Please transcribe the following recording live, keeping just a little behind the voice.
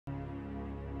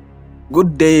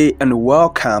Good day and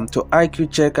welcome to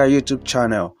IQ Checker YouTube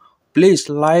channel. Please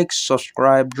like,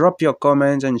 subscribe, drop your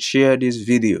comments and share this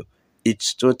video.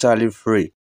 It's totally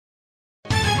free.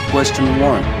 Question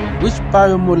 1. Which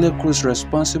biomolecule is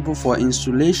responsible for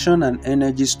insulation and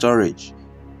energy storage?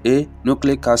 A.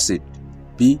 Nucleic acid.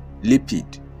 B.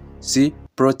 Lipid. C.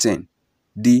 Protein.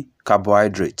 D.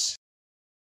 Carbohydrates.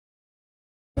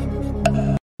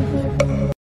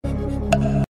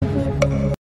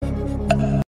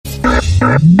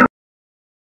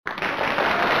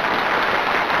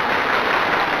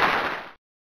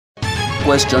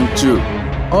 Question 2.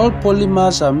 All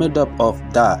polymers are made up of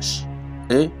dash.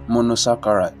 A.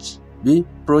 Monosaccharides. B.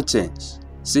 Proteins.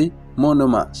 C.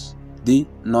 Monomers. D.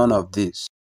 None of these.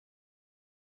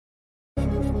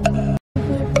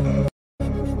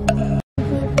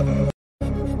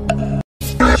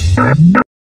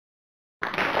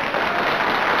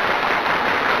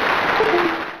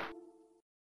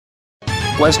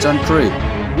 Question 3.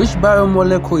 Which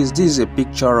biomolecule is this a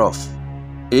picture of?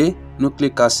 A.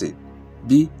 Nucleic acid.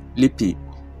 B. Lipid.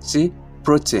 C.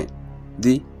 Protein.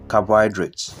 D.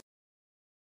 Carbohydrates.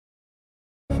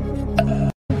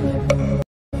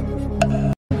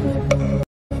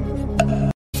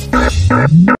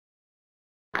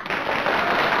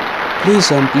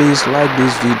 Please like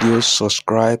this video,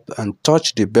 subscribe and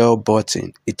touch the bell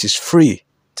button. It is free.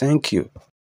 Thank you.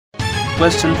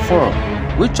 Question 4.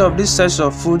 Which of these sets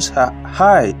of foods are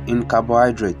high in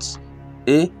carbohydrates?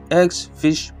 A. Eggs,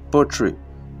 fish, poultry.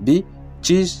 B.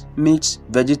 Cheese, meats,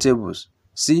 vegetables.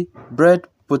 C. Bread,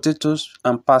 potatoes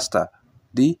and pasta.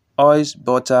 D. Oils,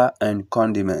 butter and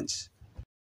condiments.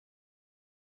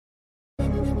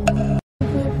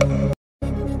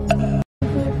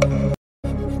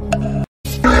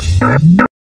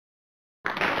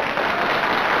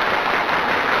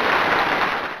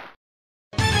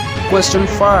 Question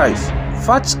 5.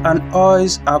 Fats and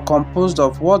oils are composed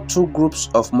of what two groups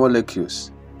of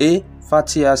molecules? A.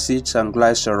 Fatty acids and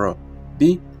glycerol.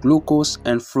 B. Glucose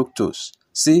and fructose.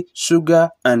 C. Sugar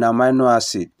and amino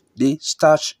acid. D.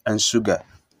 Starch and sugar.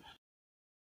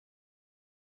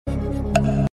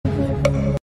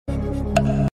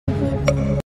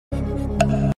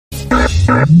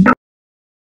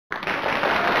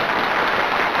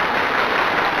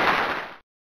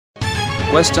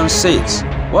 Question 6.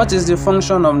 What is the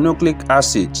function of nucleic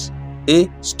acids? A.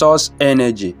 Stores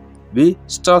energy. B.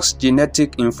 Stores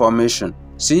genetic information.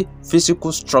 C.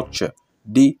 Physical structure.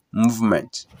 D.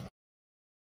 Movement.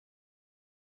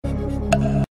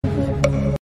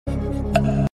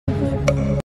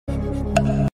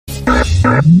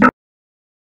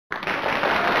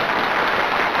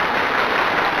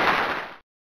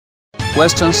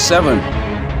 Question 7.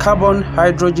 Carbon,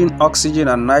 hydrogen, oxygen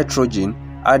and nitrogen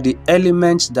are the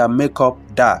elements that make up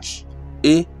dash.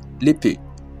 A. Lipid.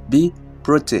 B.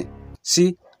 Protein.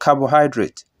 C.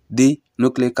 Carbohydrate. D.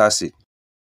 Nucleic acid.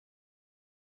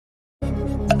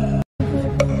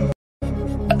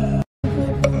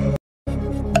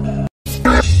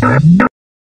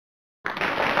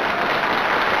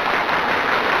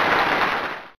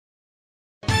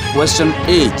 Question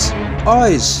 8.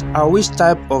 Oils are which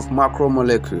type of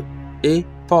macromolecule? A.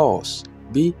 Pulse.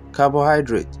 B.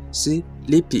 Carbohydrate. C.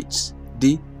 Lipids.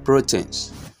 D.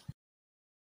 Proteins.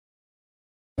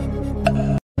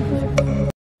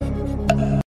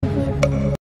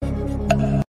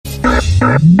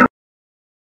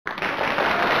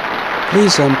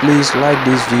 Please like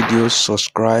this video,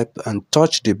 subscribe and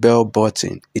touch the bell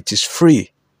button. It is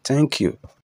free. Thank you.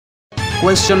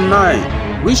 Question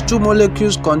 9. Which two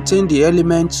molecules contain the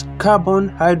elements carbon,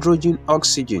 hydrogen,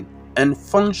 oxygen and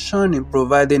function in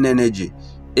providing energy?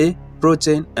 A.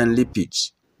 Protein and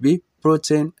lipids. B.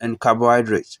 Protein and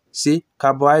carbohydrates. C.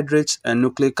 Carbohydrates and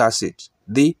nucleic acids.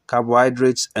 D.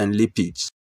 Carbohydrates and lipids.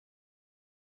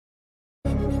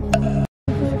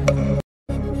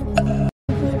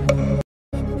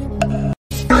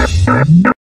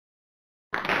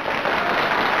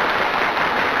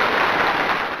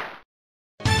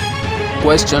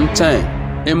 Question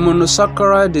 10. A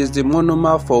monosaccharide is the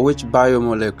monomer for which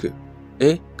biomolecule?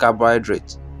 A.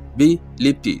 Carbohydrate. B.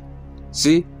 Lipid.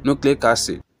 C. Nucleic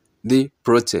acid. D.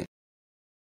 Protein.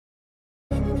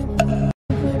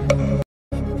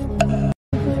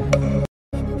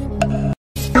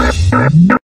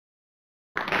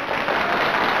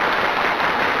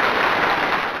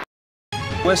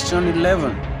 Question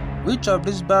 11. Which of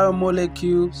these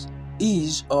biomolecules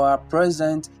is or are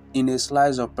present in a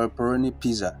slice of pepperoni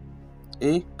pizza?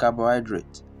 A.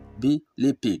 Carbohydrate. B.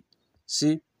 Lipid.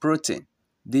 C. Protein.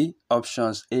 D.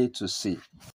 Options A to C.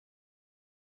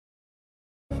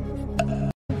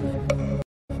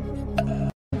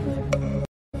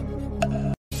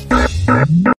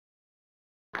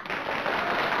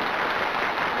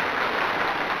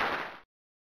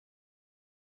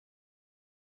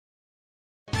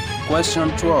 Question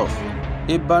 12.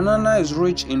 A banana is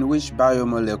rich in which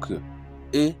biomolecule?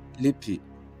 A. Lipid,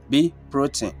 B.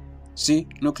 Protein, C.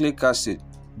 Nucleic acid,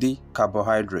 D.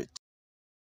 Carbohydrate.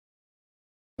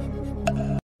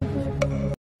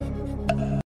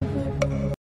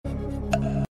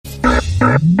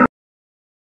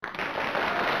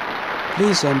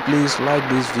 Please like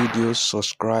this video,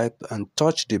 subscribe and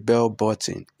touch the bell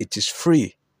button. It is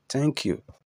free. Thank you.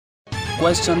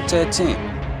 Question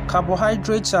 13.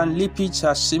 Carbohydrates and lipids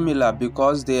are similar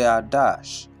because they are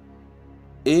dash.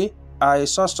 A. Are a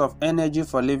source of energy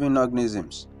for living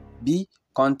organisms. B.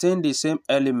 Contain the same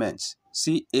elements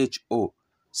CHO.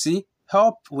 C.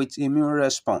 Help with immune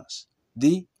response.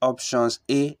 D. Options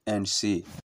A and C.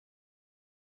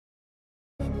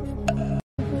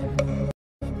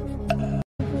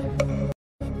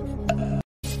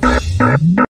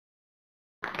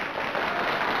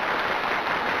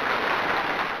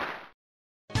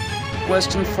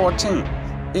 Question 14.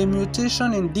 A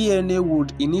mutation in DNA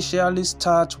would initially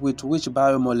start with which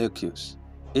biomolecules?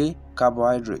 A.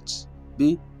 Carbohydrates,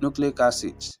 B. Nucleic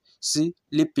acids, C.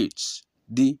 Lipids,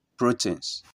 D.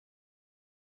 Proteins.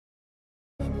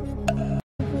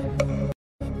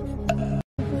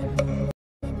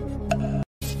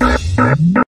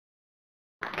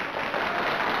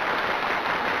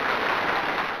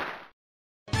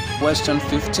 Question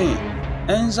 15.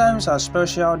 Enzymes are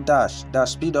special dash that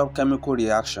speed up chemical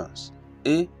reactions.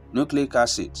 A. Nucleic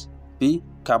acids, B.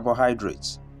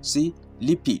 Carbohydrates, C.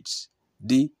 Lipids,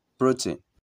 D. Protein.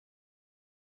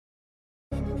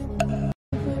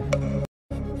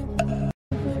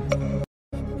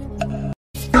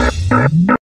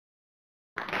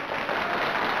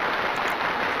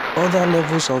 Other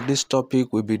levels of this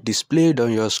topic will be displayed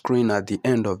on your screen at the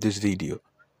end of this video.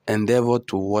 Endeavor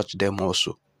to watch them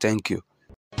also. Thank you.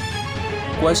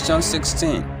 Question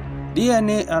 16.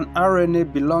 DNA and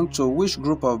RNA belong to which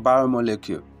group of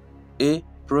biomolecule? A.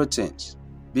 Proteins,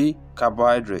 B.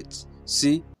 Carbohydrates,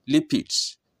 C.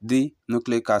 Lipids, D.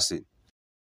 Nucleic acid.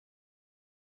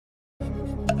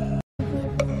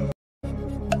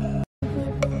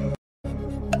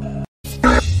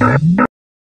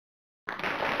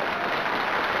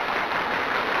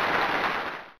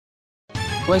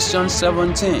 Question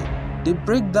 17. The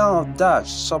breakdown of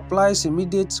dash supplies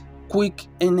immediate quick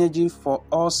energy for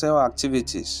all cell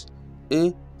activities.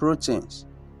 A. Proteins,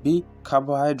 B.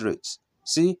 Carbohydrates,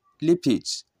 C.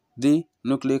 Lipids, D.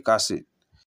 Nucleic acid.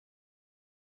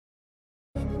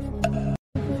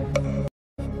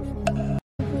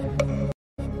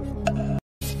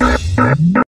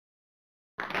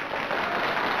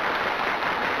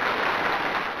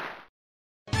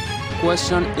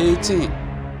 Question 18.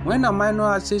 When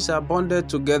amino acids are bonded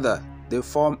together, they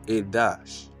form a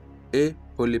dash. A.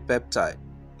 Polypeptide,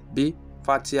 B.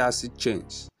 Fatty acid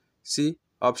chains, C.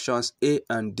 Options A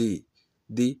and D,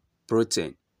 D.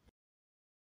 Protein.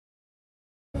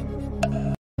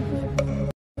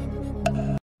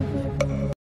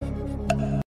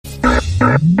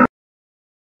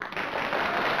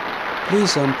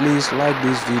 Please like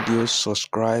this video,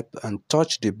 subscribe and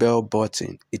touch the bell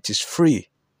button. It is free.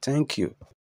 Thank you.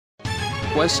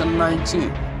 Question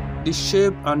 19. The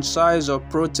shape and size of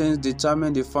proteins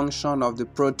determine the function of the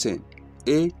protein.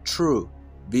 A. True,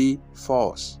 B.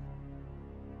 False.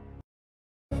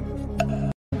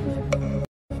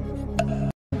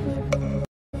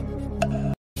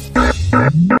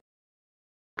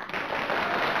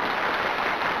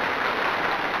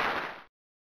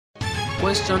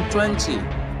 Question 20.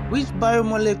 Which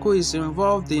biomolecule is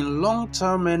involved in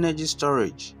long-term energy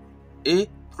storage? A.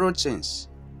 Proteins,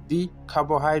 B.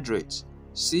 Carbohydrates,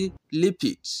 C.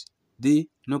 Lipids, D.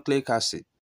 Nucleic acid.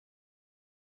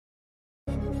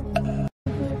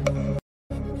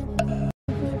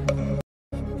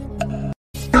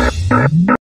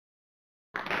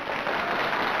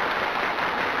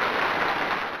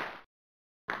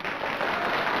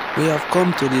 We have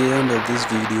come to the end of this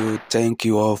video. Thank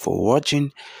you all for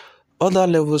watching. Other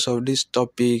levels of this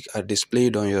topic are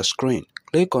displayed on your screen.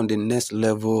 Click on the next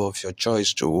level of your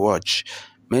choice to watch.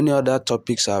 Many other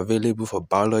topics are available for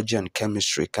biology and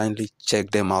chemistry. Kindly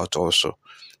check them out also.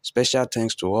 Special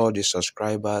thanks to all the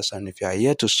subscribers, and if you are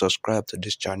yet to subscribe to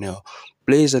this channel,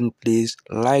 please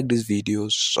like this video,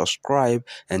 subscribe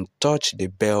and touch the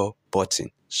bell button.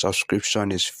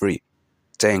 Subscription is free.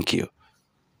 Thank you.